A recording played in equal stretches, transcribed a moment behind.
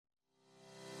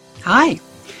Hi,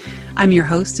 I'm your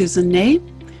host, Susan Ney.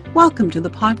 Welcome to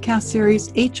the podcast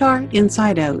series HR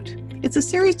Inside Out. It's a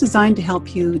series designed to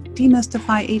help you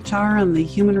demystify HR and the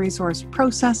human resource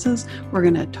processes. We're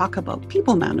going to talk about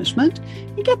people management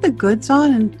and get the goods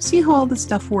on and see how all this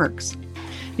stuff works.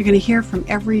 You're going to hear from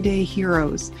everyday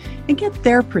heroes and get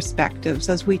their perspectives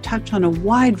as we touch on a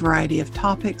wide variety of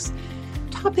topics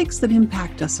that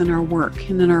impact us in our work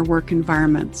and in our work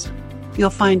environments. You'll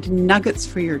find nuggets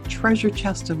for your treasure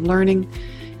chest of learning.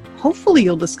 Hopefully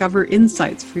you'll discover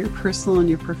insights for your personal and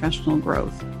your professional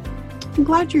growth. I'm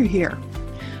glad you're here.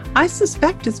 I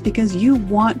suspect it's because you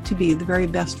want to be the very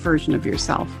best version of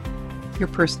yourself, your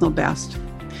personal best,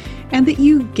 and that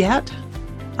you get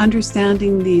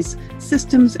understanding these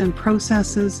systems and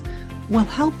processes will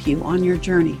help you on your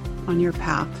journey, on your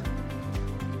path.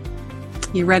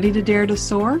 You ready to dare to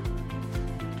soar?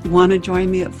 Want to join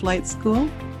me at flight school?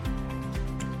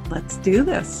 Let's do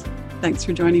this. Thanks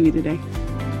for joining me today.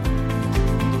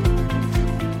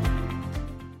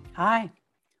 Hi,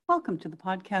 welcome to the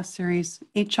podcast series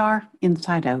HR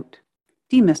Inside Out,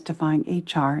 Demystifying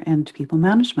HR and People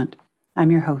Management.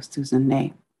 I'm your host, Susan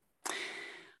Ney.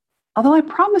 Although I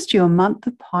promised you a month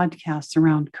of podcasts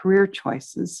around career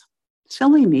choices,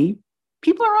 silly me,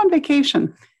 people are on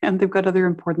vacation and they've got other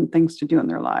important things to do in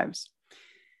their lives.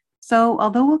 So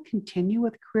although we'll continue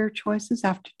with career choices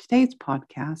after today's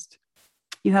podcast,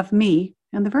 you have me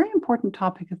and the very important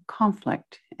topic of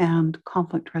conflict and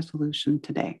conflict resolution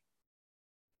today.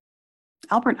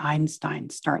 Albert Einstein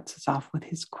starts us off with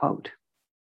his quote,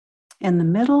 "In the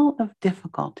middle of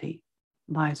difficulty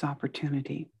lies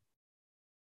opportunity."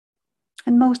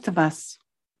 And most of us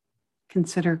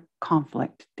consider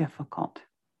conflict difficult.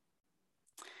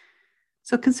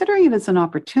 So considering it as an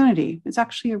opportunity is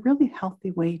actually a really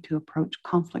healthy way to approach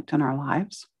conflict in our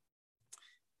lives.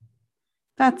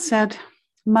 That said,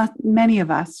 many of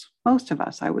us, most of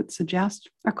us, I would suggest,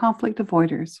 are conflict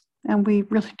avoiders, and we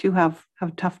really do have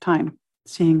a tough time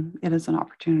seeing it as an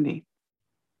opportunity.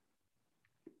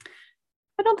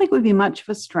 I don't think it would be much of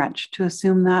a stretch to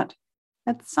assume that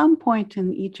at some point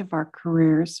in each of our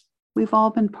careers, we've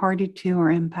all been party to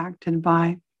or impacted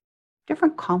by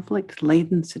different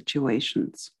conflict-laden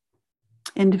situations.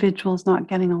 Individuals not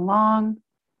getting along,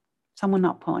 someone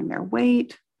not pulling their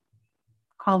weight,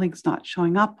 colleagues not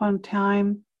showing up on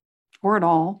time or at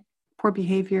all, poor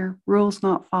behavior, rules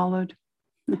not followed.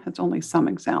 That's only some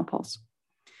examples.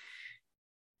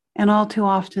 And all too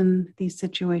often, these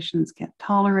situations get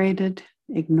tolerated,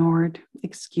 ignored,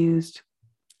 excused,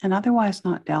 and otherwise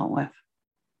not dealt with.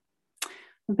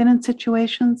 I've been in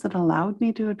situations that allowed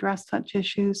me to address such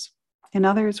issues, in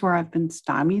others where I've been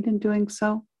stymied in doing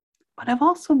so, but I've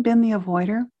also been the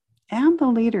avoider and the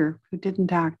leader who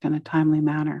didn't act in a timely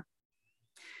manner.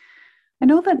 I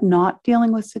know that not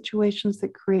dealing with situations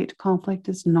that create conflict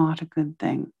is not a good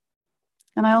thing.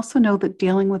 And I also know that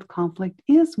dealing with conflict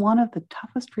is one of the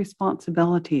toughest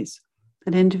responsibilities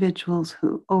that individuals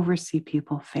who oversee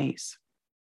people face.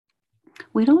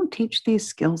 We don't teach these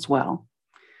skills well.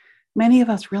 Many of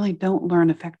us really don't learn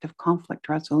effective conflict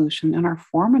resolution in our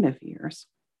formative years.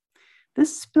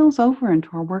 This spills over into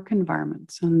our work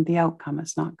environments, and the outcome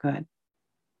is not good.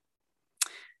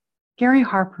 Gary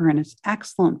Harper, in his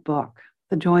excellent book,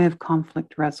 The Joy of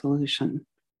Conflict Resolution,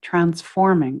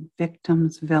 Transforming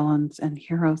Victims, Villains, and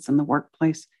Heroes in the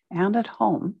Workplace and at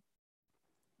Home,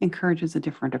 encourages a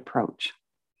different approach.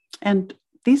 And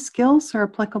these skills are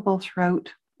applicable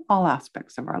throughout all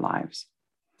aspects of our lives.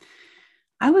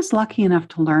 I was lucky enough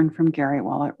to learn from Gary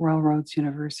while at Royal Roads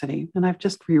University, and I've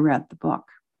just reread the book.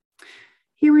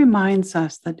 He reminds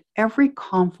us that every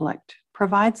conflict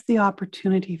provides the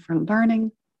opportunity for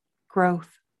learning,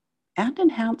 growth, and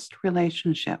enhanced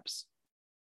relationships.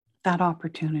 That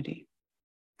opportunity.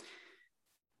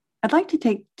 I'd like to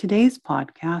take today's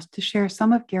podcast to share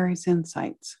some of Gary's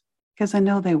insights, because I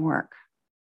know they work.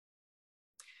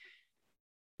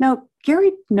 Now,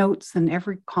 Gary notes in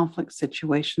every conflict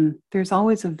situation, there's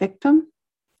always a victim,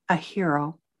 a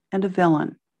hero, and a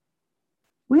villain.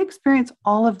 We experience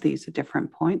all of these at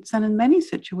different points, and in many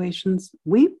situations,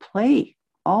 we play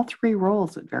all three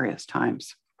roles at various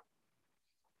times.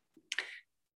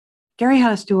 Gary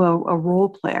had us do a role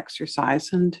play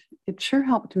exercise, and it sure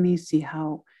helped me see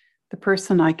how the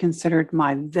person I considered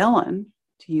my villain,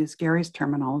 to use Gary's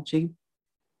terminology,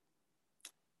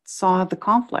 saw the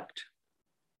conflict,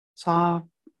 saw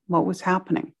what was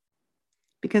happening,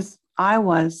 because I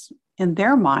was, in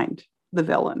their mind, the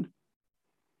villain.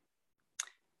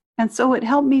 And so it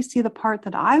helped me see the part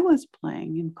that I was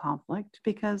playing in conflict,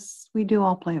 because we do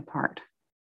all play a part.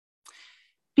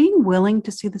 Being willing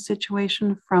to see the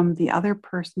situation from the other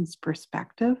person's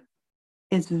perspective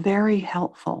is very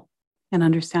helpful in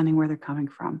understanding where they're coming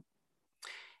from.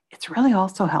 It's really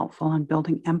also helpful in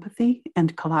building empathy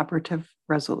and collaborative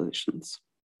resolutions.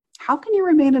 How can you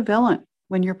remain a villain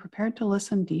when you're prepared to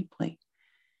listen deeply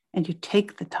and you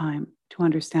take the time to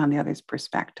understand the other's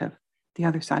perspective, the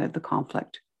other side of the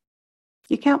conflict?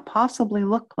 You can't possibly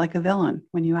look like a villain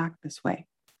when you act this way.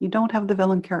 You don't have the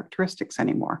villain characteristics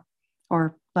anymore,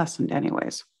 or lessened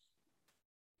anyways.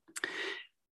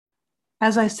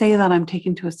 As I say that, I'm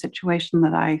taken to a situation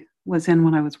that I was in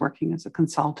when I was working as a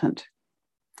consultant.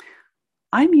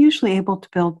 I'm usually able to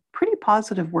build pretty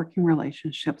positive working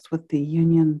relationships with the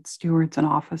union stewards and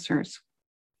officers.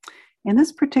 In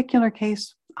this particular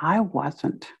case, I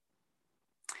wasn't.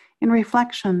 In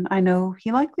reflection, I know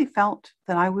he likely felt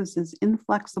that I was as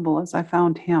inflexible as I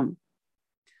found him.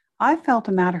 I felt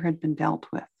a matter had been dealt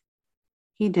with.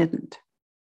 He didn't.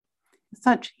 As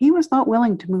such, he was not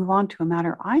willing to move on to a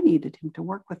matter I needed him to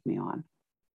work with me on.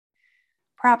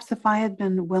 Perhaps if I had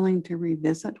been willing to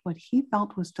revisit what he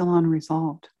felt was still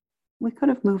unresolved, we could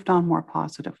have moved on more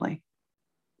positively.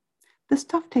 This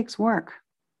stuff takes work,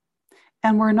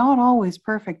 and we're not always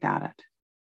perfect at it.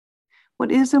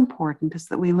 What is important is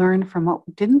that we learn from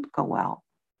what didn't go well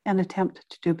and attempt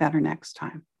to do better next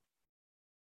time.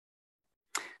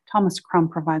 Thomas Crum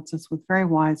provides us with very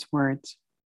wise words.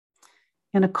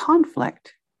 In a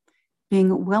conflict,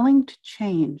 being willing to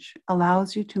change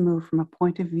allows you to move from a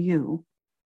point of view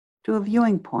to a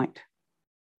viewing point,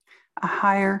 a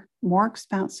higher, more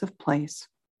expansive place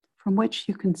from which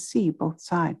you can see both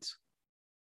sides.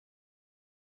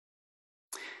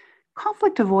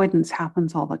 Conflict avoidance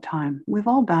happens all the time. We've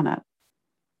all done it.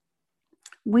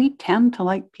 We tend to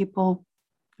like people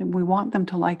and we want them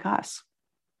to like us.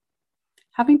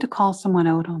 Having to call someone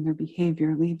out on their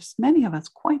behavior leaves many of us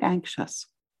quite anxious.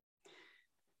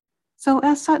 So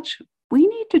as such, we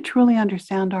need to truly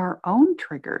understand our own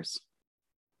triggers.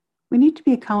 We need to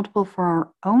be accountable for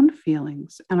our own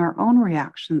feelings and our own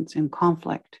reactions in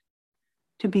conflict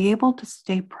to be able to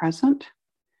stay present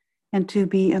and to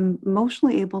be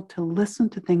emotionally able to listen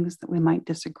to things that we might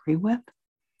disagree with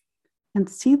and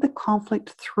see the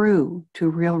conflict through to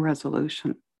real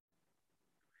resolution.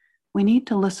 We need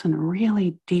to listen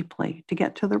really deeply to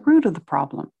get to the root of the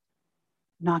problem,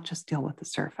 not just deal with the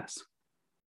surface.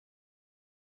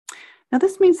 Now,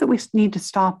 this means that we need to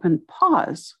stop and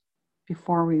pause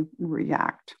before we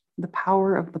react, the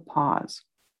power of the pause.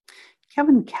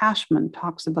 Kevin Cashman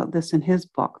talks about this in his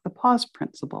book, The Pause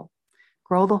Principle,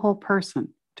 Grow the Whole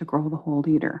Person to Grow the Whole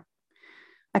Leader.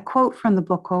 I quote from the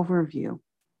book overview,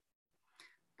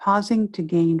 pausing to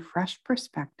gain fresh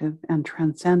perspective and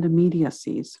transcend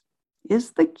immediacies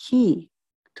is the key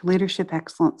to leadership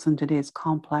excellence in today's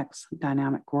complex,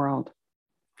 dynamic world.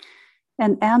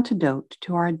 An antidote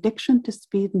to our addiction to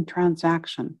speed and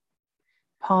transaction,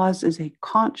 pause is a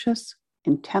conscious,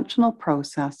 intentional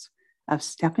process of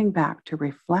stepping back to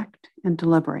reflect and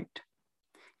deliberate,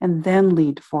 and then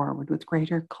lead forward with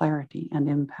greater clarity and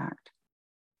impact.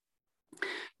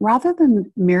 Rather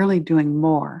than merely doing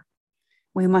more,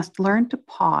 we must learn to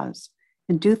pause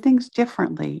and do things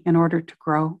differently in order to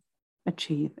grow,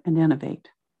 achieve, and innovate.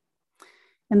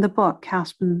 In the book,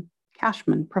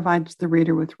 Cashman provides the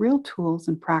reader with real tools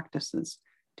and practices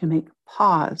to make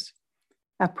pause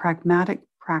a pragmatic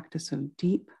practice of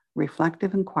deep,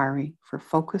 reflective inquiry for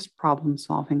focused problem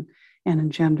solving and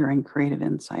engendering creative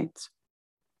insights.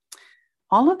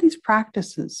 All of these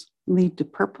practices lead to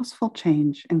purposeful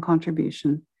change and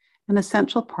contribution, an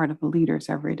essential part of a leader's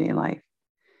everyday life,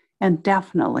 and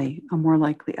definitely a more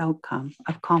likely outcome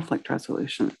of conflict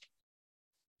resolution.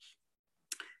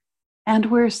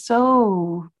 And we're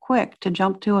so quick to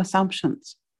jump to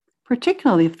assumptions,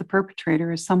 particularly if the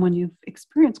perpetrator is someone you've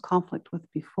experienced conflict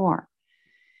with before.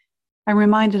 I'm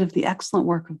reminded of the excellent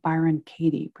work of Byron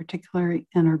Katie, particularly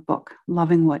in her book,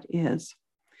 Loving What Is,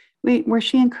 where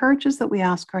she encourages that we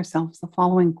ask ourselves the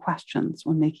following questions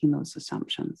when making those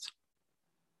assumptions.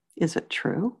 Is it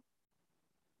true?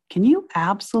 Can you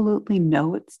absolutely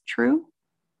know it's true?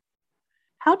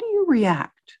 How do you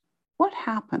react? What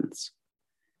happens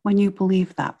when you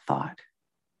believe that thought?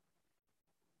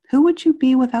 Who would you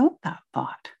be without that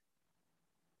thought?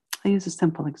 I'll use a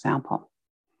simple example.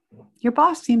 Your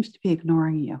boss seems to be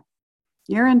ignoring you.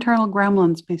 Your internal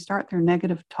gremlins may start their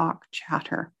negative talk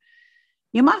chatter.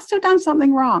 You must have done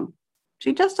something wrong.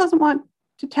 She just doesn't want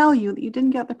to tell you that you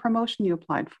didn't get the promotion you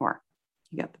applied for.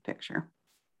 You get the picture.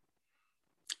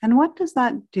 And what does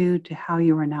that do to how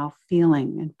you are now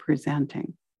feeling and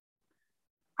presenting?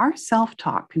 Our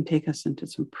self-talk can take us into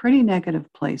some pretty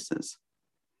negative places.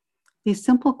 These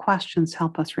simple questions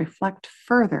help us reflect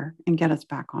further and get us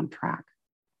back on track.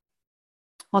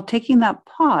 While taking that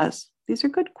pause, these are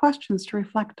good questions to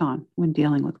reflect on when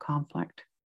dealing with conflict.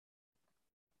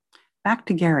 Back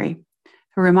to Gary,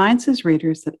 who reminds his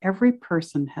readers that every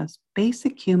person has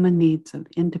basic human needs of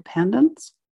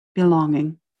independence,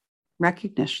 belonging,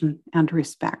 recognition, and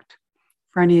respect.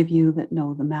 For any of you that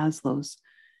know the Maslow's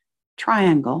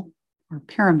triangle or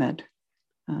pyramid,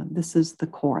 this is the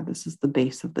core, this is the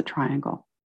base of the triangle.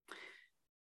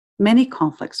 Many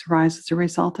conflicts arise as a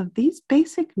result of these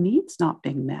basic needs not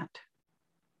being met.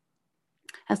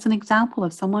 As an example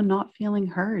of someone not feeling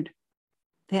heard,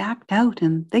 they act out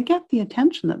and they get the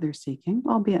attention that they're seeking,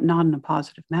 albeit not in a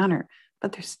positive manner,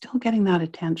 but they're still getting that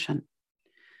attention.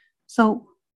 So,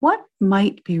 what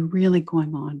might be really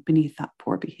going on beneath that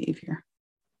poor behavior?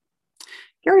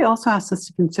 Gary also asks us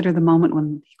to consider the moment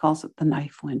when he calls it the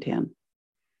knife went in.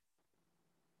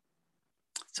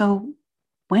 So,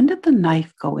 when did the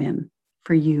knife go in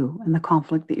for you and the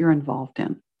conflict that you're involved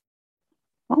in?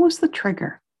 What was the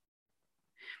trigger?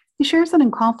 He shares that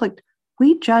in conflict,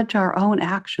 we judge our own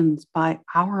actions by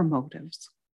our motives.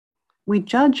 We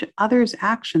judge others'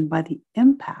 action by the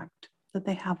impact that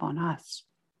they have on us.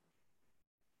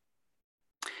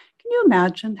 Can you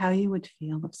imagine how you would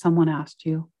feel if someone asked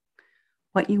you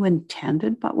what you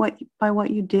intended by what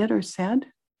you did or said,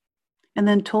 and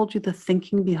then told you the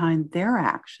thinking behind their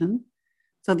action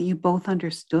so that you both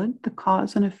understood the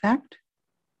cause and effect?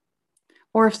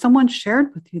 Or if someone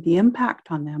shared with you the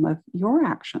impact on them of your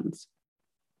actions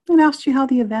and asked you how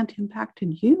the event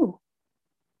impacted you,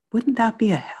 wouldn't that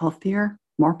be a healthier,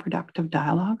 more productive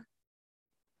dialogue?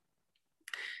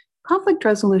 Conflict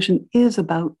resolution is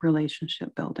about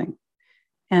relationship building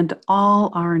and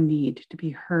all our need to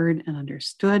be heard and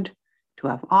understood, to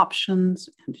have options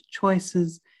and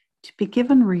choices, to be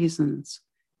given reasons,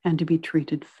 and to be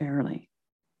treated fairly.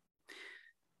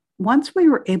 Once we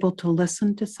were able to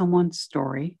listen to someone's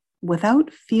story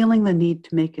without feeling the need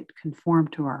to make it conform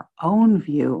to our own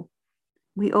view,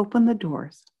 we open the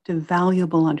doors to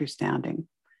valuable understanding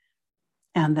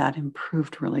and that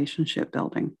improved relationship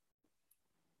building.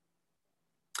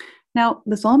 Now,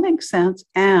 this all makes sense,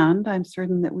 and I'm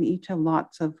certain that we each have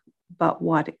lots of but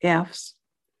what ifs,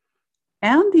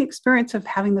 and the experience of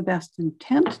having the best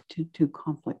intent to do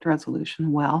conflict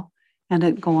resolution well and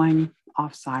it going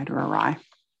offside or awry.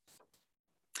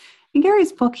 In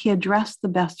Gary's book, he addressed the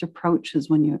best approaches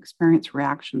when you experience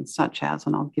reactions such as,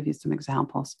 and I'll give you some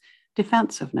examples,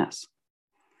 defensiveness.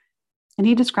 And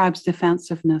he describes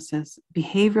defensiveness as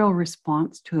behavioral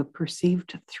response to a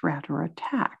perceived threat or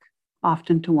attack,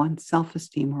 often to one's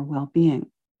self-esteem or well-being.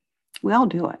 We all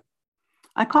do it.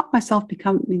 I caught myself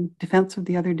becoming defensive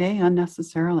the other day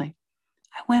unnecessarily.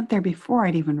 I went there before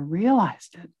I'd even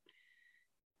realized it.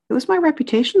 It was my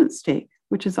reputation at stake,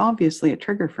 which is obviously a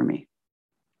trigger for me.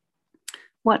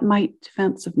 What might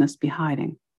defensiveness be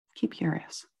hiding? Keep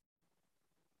curious.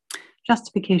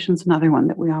 Justification is another one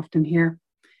that we often hear.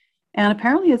 And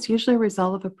apparently it's usually a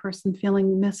result of a person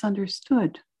feeling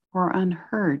misunderstood or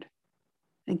unheard.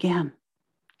 Again,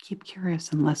 keep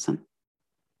curious and listen.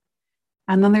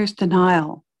 And then there's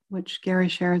denial, which Gary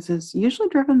shares is usually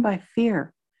driven by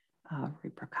fear of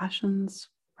repercussions,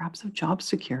 perhaps of job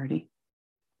security.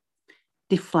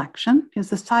 Deflection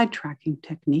is a sidetracking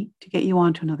technique to get you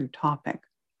onto another topic.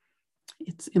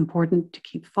 It's important to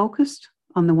keep focused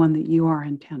on the one that you are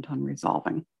intent on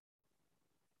resolving.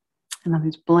 And then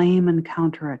there's blame and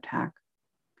counterattack.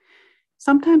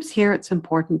 Sometimes here it's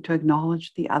important to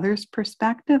acknowledge the other's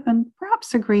perspective and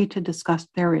perhaps agree to discuss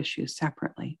their issues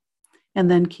separately, and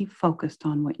then keep focused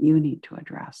on what you need to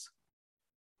address.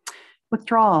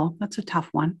 Withdrawal, that's a tough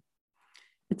one.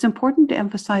 It's important to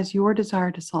emphasize your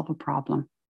desire to solve a problem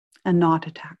and not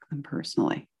attack them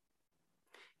personally.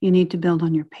 You need to build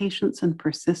on your patience and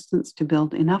persistence to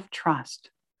build enough trust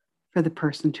for the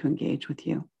person to engage with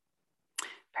you.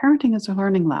 Parenting is a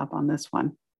learning lab on this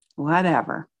one.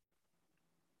 Whatever.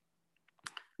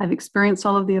 I've experienced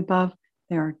all of the above.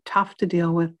 They are tough to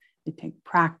deal with. They take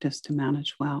practice to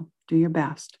manage well. Do your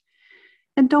best.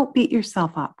 And don't beat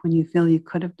yourself up when you feel you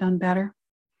could have done better.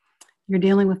 You're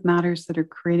dealing with matters that are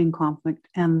creating conflict,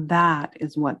 and that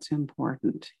is what's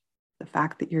important. The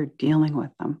fact that you're dealing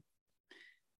with them.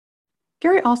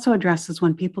 Gary also addresses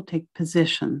when people take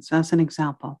positions as an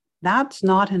example. That's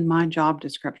not in my job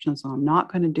description, so I'm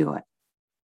not going to do it.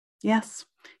 Yes,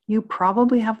 you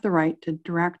probably have the right to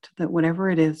direct that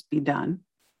whatever it is be done.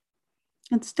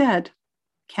 Instead,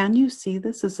 can you see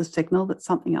this as a signal that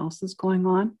something else is going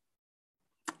on?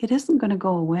 It isn't going to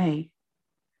go away.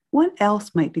 What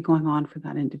else might be going on for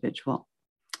that individual?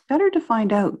 Better to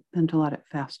find out than to let it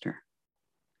fester.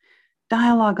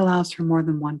 Dialogue allows for more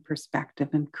than one perspective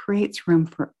and creates room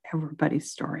for everybody's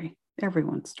story.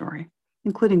 everyone's story,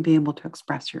 including being able to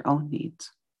express your own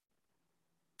needs.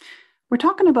 We're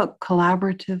talking about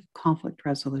collaborative conflict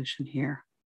resolution here.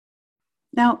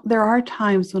 Now, there are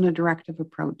times when a directive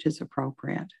approach is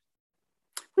appropriate.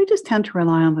 We just tend to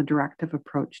rely on the directive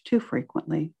approach too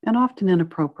frequently and often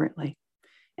inappropriately,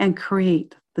 and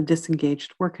create the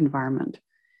disengaged work environment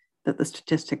that the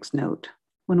statistics note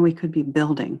when we could be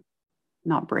building,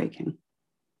 not breaking.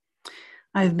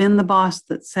 I've been the boss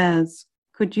that says,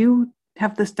 could you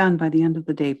have this done by the end of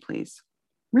the day, please?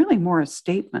 Really more a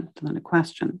statement than a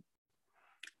question.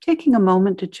 Taking a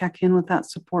moment to check in with that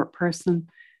support person,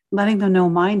 letting them know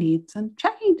my needs, and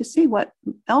checking to see what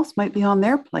else might be on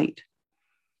their plate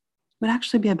would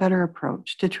actually be a better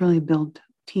approach to truly build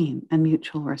team and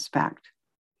mutual respect.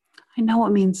 I know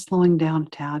it means slowing down a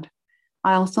tad.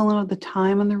 I also know the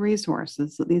time and the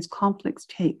resources that these conflicts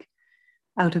take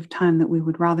out of time that we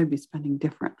would rather be spending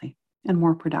differently and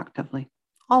more productively,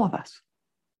 all of us.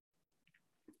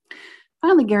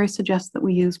 Finally, Gary suggests that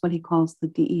we use what he calls the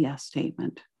DES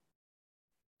statement.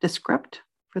 Descript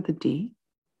for the D,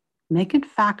 make it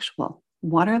factual.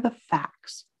 What are the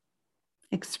facts?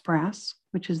 Express,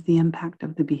 which is the impact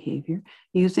of the behavior,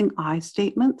 using I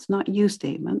statements, not you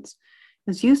statements,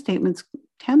 as you statements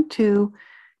tend to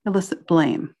elicit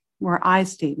blame, where I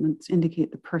statements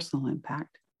indicate the personal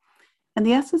impact. And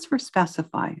the S is for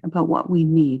specify, about what we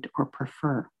need or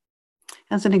prefer.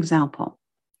 As an example,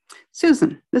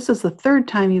 Susan, this is the third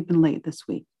time you've been late this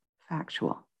week.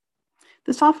 Factual.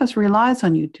 This office relies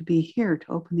on you to be here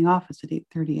to open the office at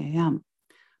 8:30 a.m.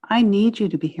 I need you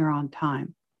to be here on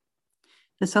time.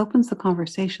 This opens the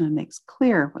conversation and makes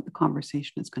clear what the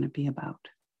conversation is going to be about.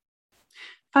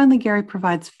 Finally, Gary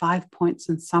provides 5 points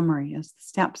in summary as the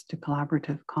steps to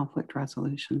collaborative conflict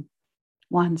resolution.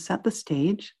 1, set the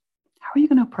stage. How are you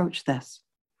going to approach this?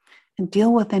 And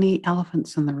deal with any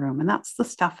elephants in the room. And that's the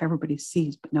stuff everybody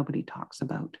sees, but nobody talks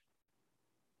about.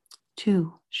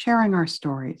 2, sharing our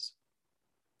stories.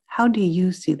 How do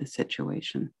you see the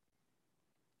situation?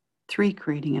 3,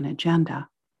 creating an agenda.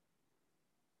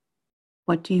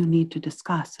 What do you need to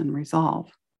discuss and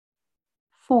resolve?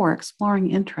 4,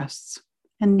 exploring interests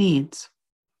and needs.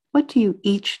 What do you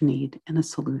each need in a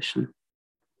solution?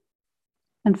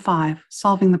 And 5,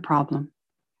 solving the problem.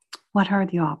 What are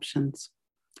the options?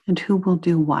 And who will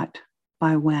do what,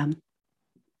 by when?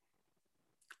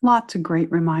 Lots of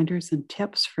great reminders and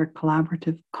tips for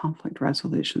collaborative conflict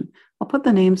resolution. I'll put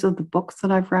the names of the books that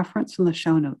I've referenced in the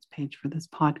show notes page for this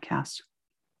podcast.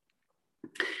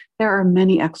 There are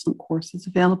many excellent courses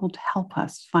available to help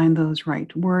us find those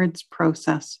right words,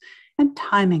 process, and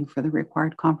timing for the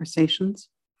required conversations.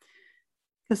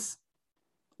 Because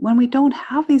when we don't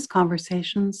have these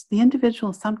conversations, the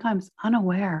individual is sometimes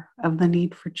unaware of the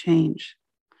need for change.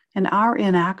 And our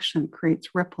inaction creates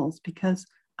ripples because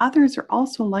others are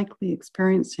also likely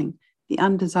experiencing the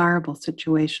undesirable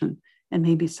situation and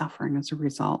may be suffering as a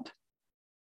result.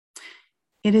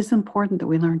 It is important that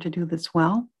we learn to do this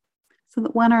well so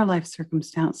that when our life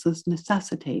circumstances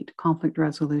necessitate conflict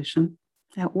resolution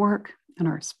at work, in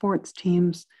our sports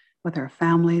teams, with our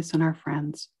families and our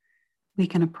friends, we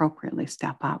can appropriately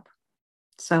step up.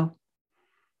 So,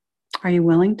 are you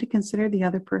willing to consider the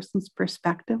other person's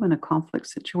perspective in a conflict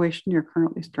situation you're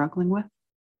currently struggling with?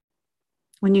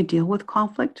 When you deal with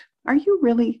conflict, are you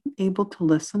really able to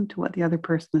listen to what the other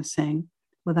person is saying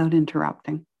without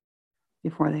interrupting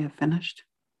before they have finished?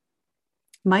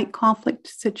 Might conflict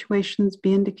situations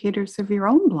be indicators of your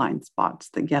own blind spots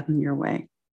that get in your way?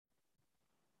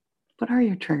 What are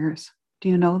your triggers? Do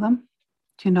you know them?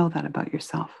 Do you know that about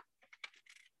yourself?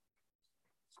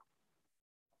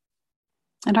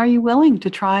 And are you willing to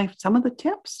try some of the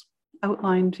tips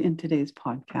outlined in today's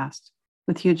podcast?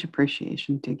 With huge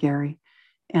appreciation to Gary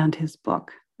and his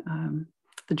book,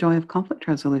 The Joy of Conflict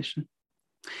Resolution.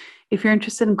 If you're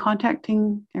interested in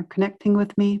contacting or connecting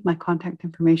with me, my contact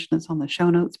information is on the show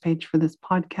notes page for this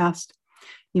podcast.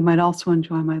 You might also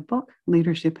enjoy my book,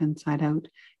 Leadership Inside Out,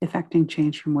 Effecting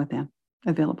Change from Within,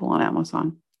 available on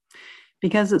Amazon.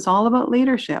 Because it's all about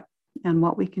leadership and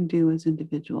what we can do as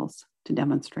individuals to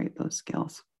demonstrate those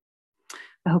skills.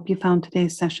 I hope you found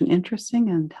today's session interesting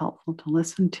and helpful to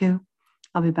listen to.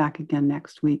 I'll be back again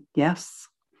next week, yes,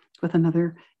 with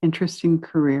another interesting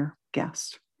career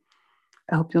guest.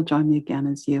 I hope you'll join me again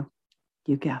as you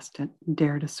guessed it,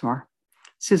 dare to soar.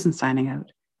 Susan signing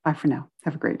out. Bye for now.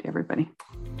 Have a great day, everybody.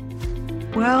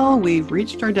 Well, we've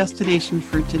reached our destination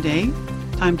for today.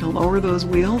 Time to lower those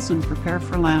wheels and prepare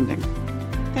for landing.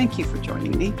 Thank you for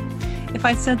joining me. If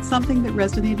I said something that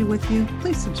resonated with you,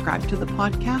 please subscribe to the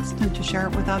podcast and to share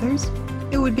it with others.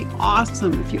 It would be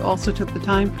awesome if you also took the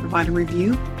time to provide a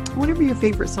review, whatever your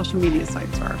favorite social media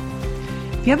sites are.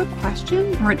 If you have a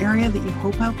question or an area that you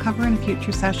hope I'll cover in a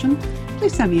future session,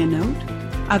 please send me a note,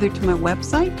 either to my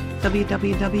website,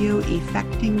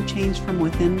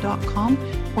 www.effectingchangefromwithin.com,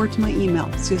 or to my email,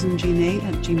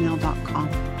 susangna@gmail.com.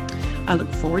 I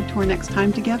look forward to our next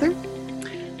time together.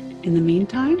 In the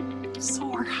meantime,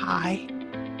 soar high.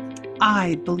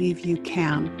 I believe you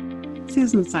can.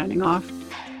 Susan signing off.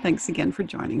 Thanks again for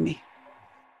joining me.